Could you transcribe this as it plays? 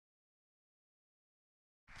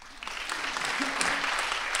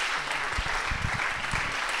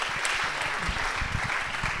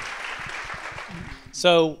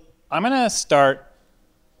So I'm going to start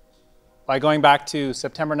by going back to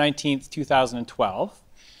September 19th, 2012.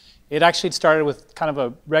 It actually started with kind of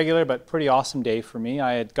a regular but pretty awesome day for me.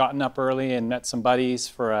 I had gotten up early and met some buddies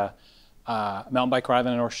for a mountain bike ride on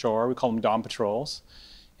the North Shore. We call them Dawn Patrols.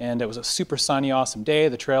 And it was a super sunny, awesome day.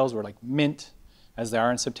 The trails were like mint, as they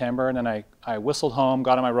are in September. And then I whistled home,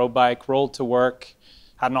 got on my road bike, rolled to work,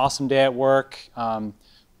 had an awesome day at work.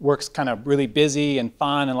 Work's kind of really busy and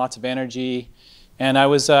fun and lots of energy. And I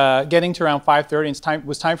was getting to around 5:30, and it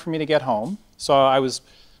was time for me to get home. So I was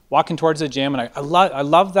walking towards the gym, and I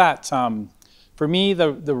love that. For me,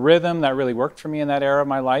 the rhythm that really worked for me in that era of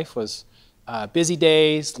my life was busy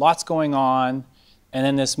days, lots going on, and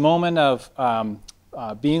then this moment of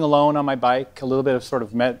being alone on my bike, a little bit of sort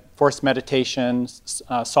of forced meditation,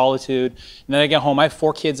 solitude. And then I get home. I have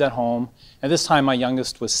 4 kids at home. And this time my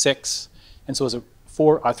youngest was 6. And so it was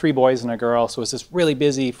 3 boys and a girl. So it was this really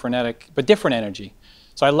busy, frenetic, but different energy.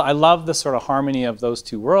 So I love the sort of harmony of those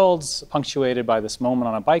two worlds, punctuated by this moment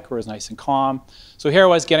on a bike where it was nice and calm. So here I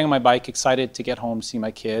was getting on my bike, excited to get home to see my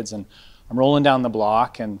kids. And I'm rolling down the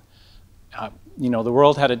block. And you know, the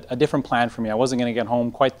world had a different plan for me. I wasn't going to get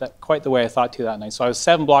home quite the way I thought to that night. So I was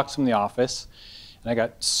 7 blocks from the office, and I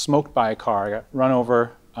got smoked by a car. I got run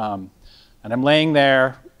over, and I'm laying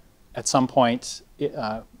there at some point,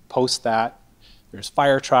 post that. There's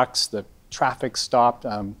fire trucks, the traffic stopped,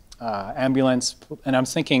 ambulance, and I'm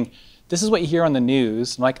thinking, this is what you hear on the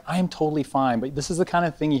news. I'm like, I'm totally fine, but this is the kind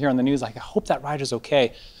of thing you hear on the news. Like, I hope that rider's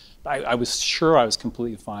okay. But I was sure I was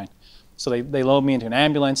completely fine. So they load me into an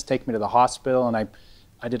ambulance, take me to the hospital, and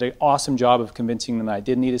I did an awesome job of convincing them that I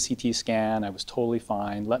didn't need a CT scan. I was totally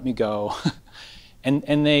fine. Let me go, and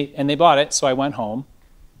they bought it. So I went home,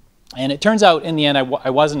 and it turns out in the end I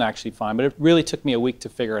wasn't actually fine. But it really took me a week to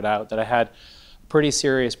figure it out that I had a pretty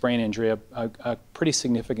serious brain injury, a pretty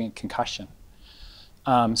significant concussion.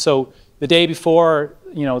 So the day before,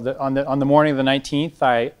 you know, on the morning of the 19th,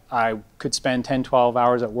 I could spend 10, 12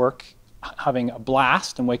 hours at work, having a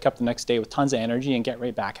blast, and wake up the next day with tons of energy and get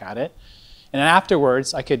right back at it. And then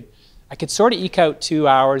afterwards, I could sort of eke out 2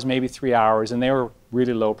 hours, maybe 3 hours, and they were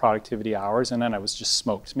really low productivity hours, and then I was just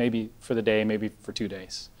smoked, maybe for the day, maybe for 2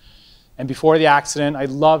 days. And before the accident, I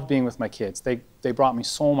loved being with my kids. They brought me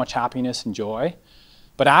so much happiness and joy.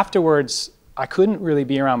 But afterwards, I couldn't really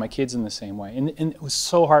be around my kids in the same way. And it was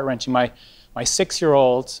so heart-wrenching. My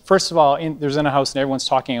 6-year-old, first of all, there's in a house and everyone's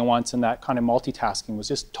talking at once, and that kind of multitasking was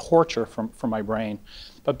just torture for my brain.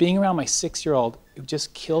 But being around my 6-year-old, it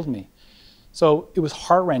just killed me. So it was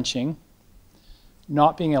heart-wrenching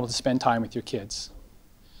not being able to spend time with your kids.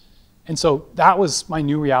 And so that was my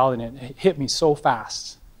new reality, and it hit me so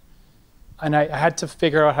fast. And I had to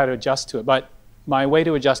figure out how to adjust to it. But my way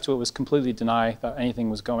to adjust to it was completely deny that anything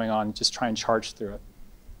was going on, just try and charge through it.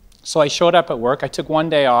 So I showed up at work. I took 1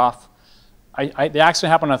 day off. The accident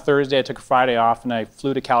happened on a Thursday. I took a Friday off, and I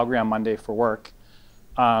flew to Calgary on Monday for work,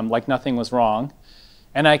 like nothing was wrong.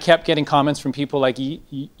 And I kept getting comments from people like,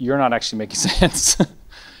 you're not actually making sense.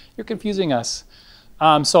 You're confusing us.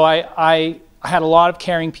 So I had a lot of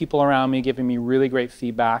caring people around me giving me really great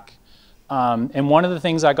feedback. And one of the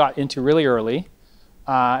things I got into really early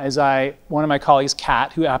is one of my colleagues,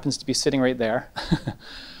 Kat, who happens to be sitting right there,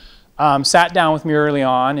 sat down with me early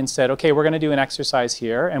on and said, okay, we're going to do an exercise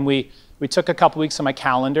here. And we took a couple weeks on my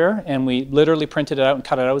calendar, and we literally printed it out and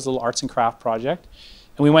cut it out as a little arts and craft project.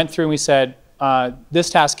 And we went through and we said, this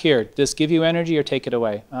task here, does this give you energy or take it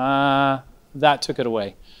away? That took it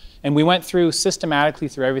away. And we went through systematically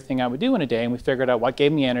through everything I would do in a day, and we figured out what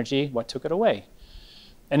gave me energy, what took it away.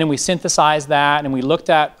 And then we synthesized that, and we looked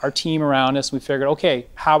at our team around us, and we figured, okay,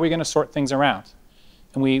 how are we going to sort things around?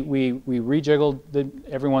 And we rejiggled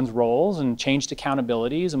everyone's roles and changed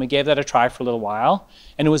accountabilities, and we gave that a try for a little while.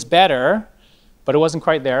 And it was better, but it wasn't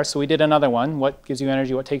quite there, so we did another one. What gives you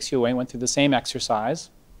energy, what takes you away? Went through the same exercise,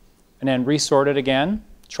 and then resorted again.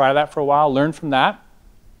 Try that for a while, learned from that.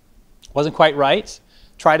 Wasn't quite right.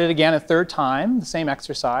 Tried it again a 3rd time, the same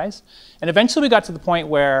exercise. And eventually we got to the point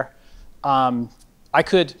where I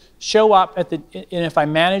could show up and if I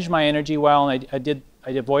managed my energy well and I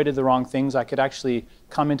avoided the wrong things, I could actually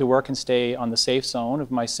come into work and stay on the safe zone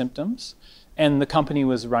of my symptoms, and the company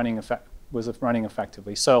was running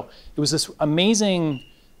effectively. So it was this amazing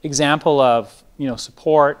example of, you know,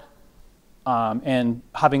 support and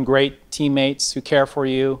having great teammates who care for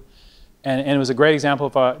you, and it was a great example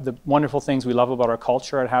of the wonderful things we love about our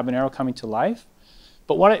culture at Habanero coming to life.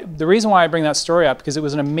 But the reason why I bring that story up, because it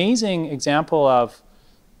was an amazing example of,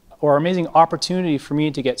 or amazing opportunity for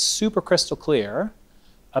me to get super crystal clear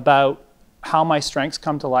about how my strengths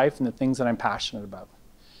come to life and the things that I'm passionate about.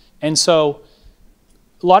 And so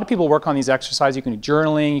a lot of people work on these exercises. You can do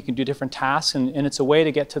journaling, you can do different tasks, and it's a way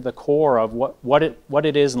to get to the core of what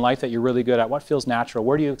it is in life that you're really good at, what feels natural,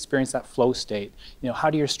 where do you experience that flow state, how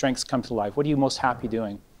do your strengths come to life, what are you most happy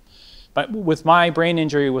doing? But with my brain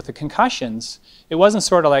injury with the concussions, it wasn't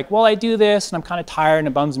sort of like, well, I do this and I'm kind of tired and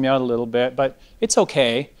it bums me out a little bit, but it's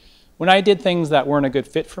okay. When I did things that weren't a good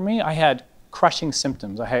fit for me, I had crushing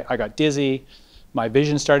symptoms. I got dizzy, my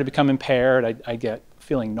vision started to become impaired, I get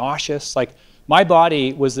feeling nauseous. Like, my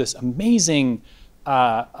body was this amazing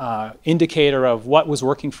indicator of what was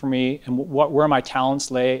working for me and where my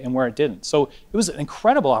talents lay and where it didn't. So it was an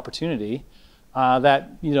incredible opportunity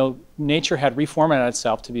that nature had reformatted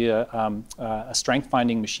itself to be a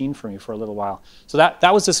strength-finding machine for me for a little while. So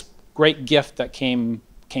that was this great gift that came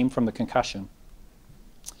from the concussion.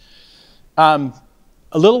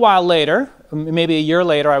 A little while later, maybe a year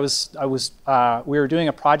later, we were doing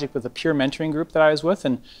a project with a peer mentoring group that I was with,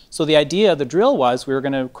 and so the idea, the drill was we were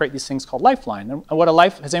going to create these things called Lifeline. And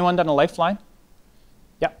has anyone done a Lifeline?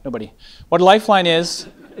 Yeah, nobody. What a Lifeline is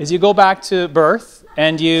you go back to birth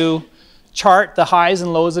and you chart the highs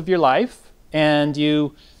and lows of your life, and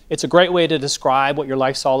it's a great way to describe what your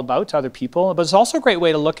life's all about to other people, but it's also a great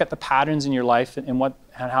way to look at the patterns in your life and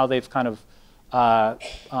how they've kind of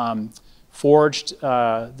forged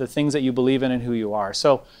the things that you believe in and who you are.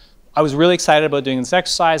 So I was really excited about doing this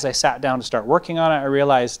exercise. I sat down to start working on it. I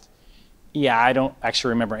realized, yeah, I don't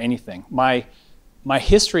actually remember anything. My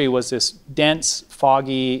history was this dense,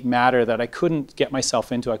 foggy matter that I couldn't get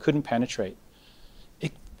myself into. I couldn't penetrate.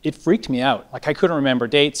 It freaked me out. Like, I couldn't remember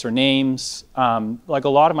dates or names. Like, a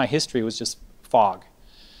lot of my history was just fog.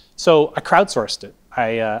 So I crowdsourced it.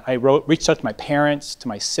 I reached out to my parents, to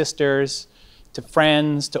my sisters, to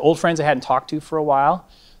friends, to old friends I hadn't talked to for a while,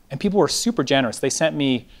 and people were super generous. They sent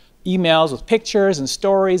me emails with pictures and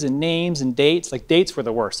stories and names and dates. Like, dates were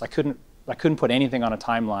the worst. I couldn't put anything on a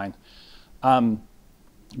timeline.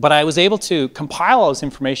 But I was able to compile all this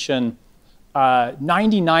information,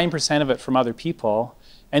 99% of it from other people,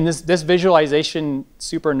 and this visualization,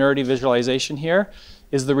 super nerdy visualization here,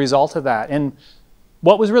 is the result of that. And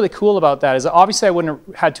what was really cool about that is obviously I wouldn't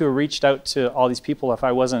have had to have reached out to all these people if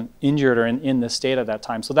I wasn't injured or in this state at that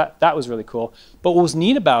time. So that was really cool. But what was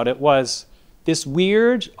neat about it was this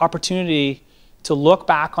weird opportunity to look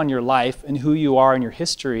back on your life and who you are and your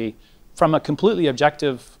history from a completely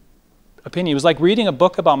objective opinion. It was like reading a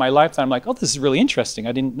book about my life that I'm like, oh, this is really interesting.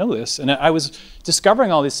 I didn't know this. And I was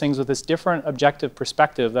discovering all these things with this different objective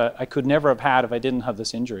perspective that I could never have had if I didn't have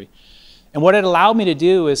this injury. And what it allowed me to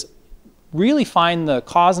do is really find the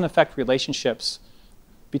cause and effect relationships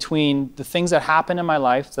between the things that happen in my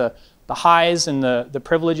life, the highs and the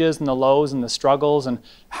privileges and the lows and the struggles, and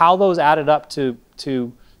how those added up to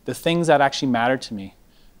the things that actually mattered to me,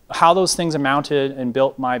 how those things amounted and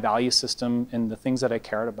built my value system and the things that I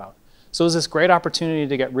cared about. So it was this great opportunity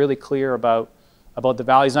to get really clear about the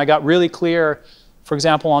values. And I got really clear, for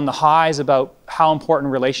example, on the highs about how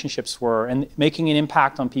important relationships were and making an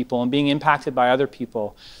impact on people and being impacted by other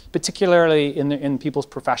people, particularly in people's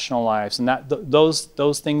professional lives. And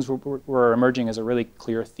those things were emerging as a really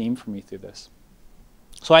clear theme for me through this.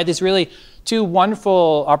 So I had these really two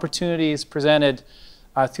wonderful opportunities presented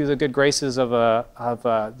through the good graces of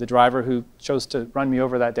the driver who chose to run me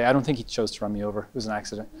over that day. I don't think he chose to run me over. It was an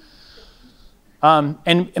accident.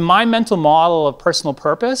 And my mental model of personal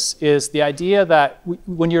purpose is the idea that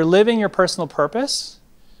when you're living your personal purpose,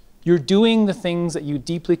 you're doing the things that you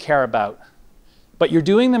deeply care about, but you're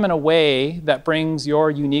doing them in a way that brings your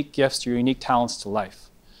unique gifts, your unique talents to life.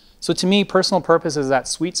 So to me, personal purpose is that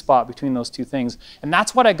sweet spot between those two things. And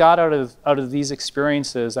that's what I got out of these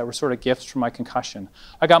experiences that were sort of gifts from my concussion.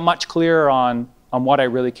 I got much clearer on what I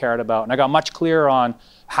really cared about, and I got much clearer on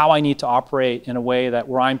how I need to operate in a way that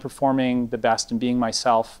where I'm performing the best and being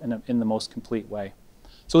myself in the most complete way.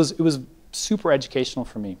 So it was super educational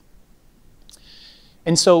for me.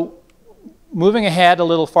 And so moving ahead a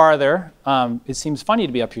little farther, it seems funny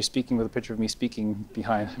to be up here speaking with a picture of me speaking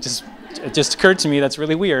behind. It just occurred to me that's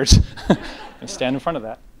really weird. I stand in front of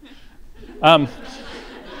that.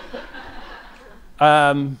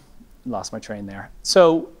 Lost my train there.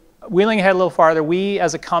 So wheeling ahead a little farther, we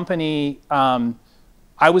as a company,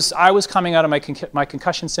 I was coming out of my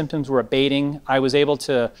concussion symptoms were abating. I was able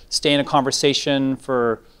to stay in a conversation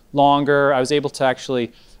for longer. I was able to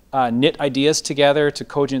actually knit ideas together to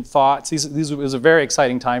cogent thoughts. It was a very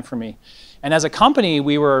exciting time for me. And as a company,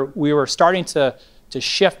 we were starting to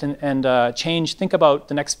shift and change, think about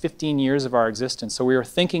the next 15 years of our existence. So we were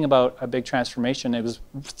thinking about a big transformation. It was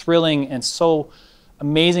thrilling and so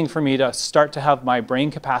amazing for me to start to have my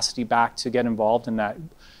brain capacity back to get involved in that.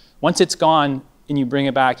 Once it's gone, and you bring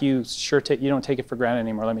it back, you don't take it for granted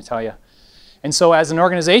anymore, let me tell you. And so as an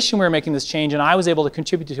organization, we were making this change, and I was able to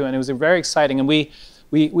contribute to it, and it was very exciting. And we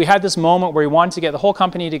had this moment where we wanted to get the whole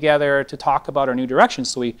company together to talk about our new direction.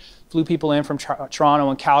 So we flew people in from Toronto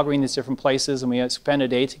and Calgary and these different places, and we had spent a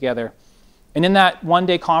day together. And in that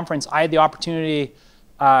one-day conference, I had the opportunity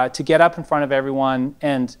to get up in front of everyone,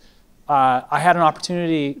 and I had an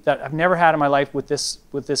opportunity that I've never had in my life with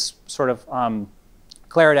this sort of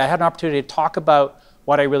clarity. I had an opportunity to talk about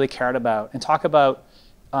what I really cared about, and talk about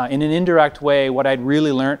in an indirect way what I'd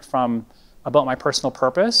really learned about my personal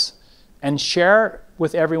purpose, and share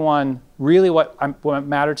with everyone really what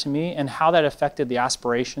mattered to me and how that affected the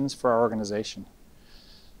aspirations for our organization.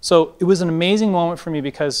 So it was an amazing moment for me,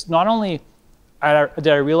 because not only did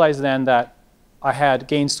I realize then that I had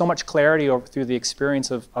gained so much clarity through the experience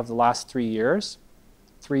of the last 3 years,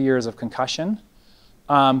 3 years of concussion,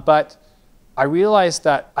 but I realized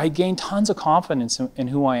that I gained tons of confidence in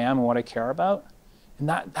who I am and what I care about. And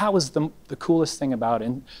that was the coolest thing about it.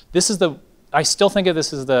 And I still think of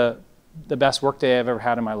this as the best work day I've ever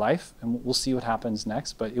had in my life, and we'll see what happens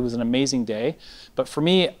next, but it was an amazing day. But for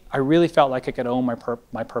me, I really felt like I could own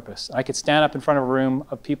my purpose. I could stand up in front of a room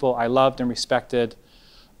of people I loved and respected,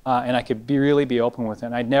 and I could really be open with it.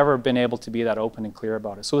 And I'd never been able to be that open and clear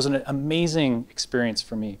about it. So it was an amazing experience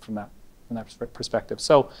for me from that perspective.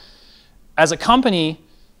 So as a company,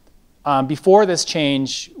 before this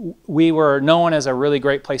change, we were known as a really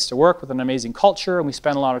great place to work with an amazing culture, and we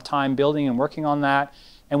spent a lot of time building and working on that.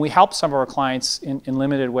 And we helped some of our clients in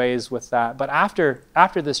limited ways with that. But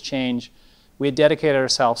after this change, we had dedicated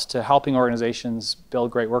ourselves to helping organizations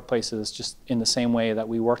build great workplaces just in the same way that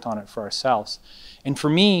we worked on it for ourselves. And for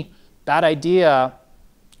me, that idea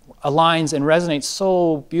aligns and resonates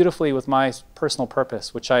so beautifully with my personal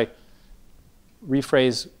purpose, which I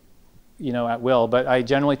rephrase at will, but I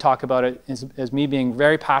generally talk about it as me being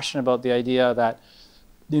very passionate about the idea that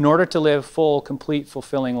in order to live full, complete,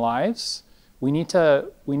 fulfilling lives, we need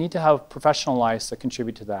to have professional lives that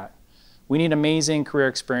contribute to that. We need amazing career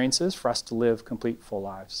experiences for us to live complete, full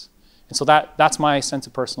lives. And so that's my sense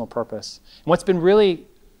of personal purpose. And what's been really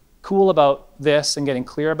cool about this and getting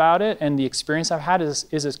clear about it, and the experience I've had is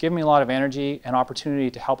it's given me a lot of energy and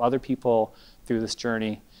opportunity to help other people through this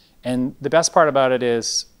journey. And the best part about it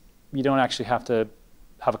is you don't actually have to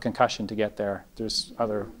have a concussion to get there. There's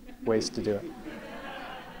other ways to do it.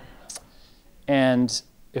 And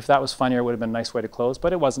if that was funnier, it would have been a nice way to close,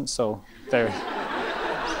 but it wasn't, so there.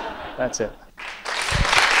 That's it.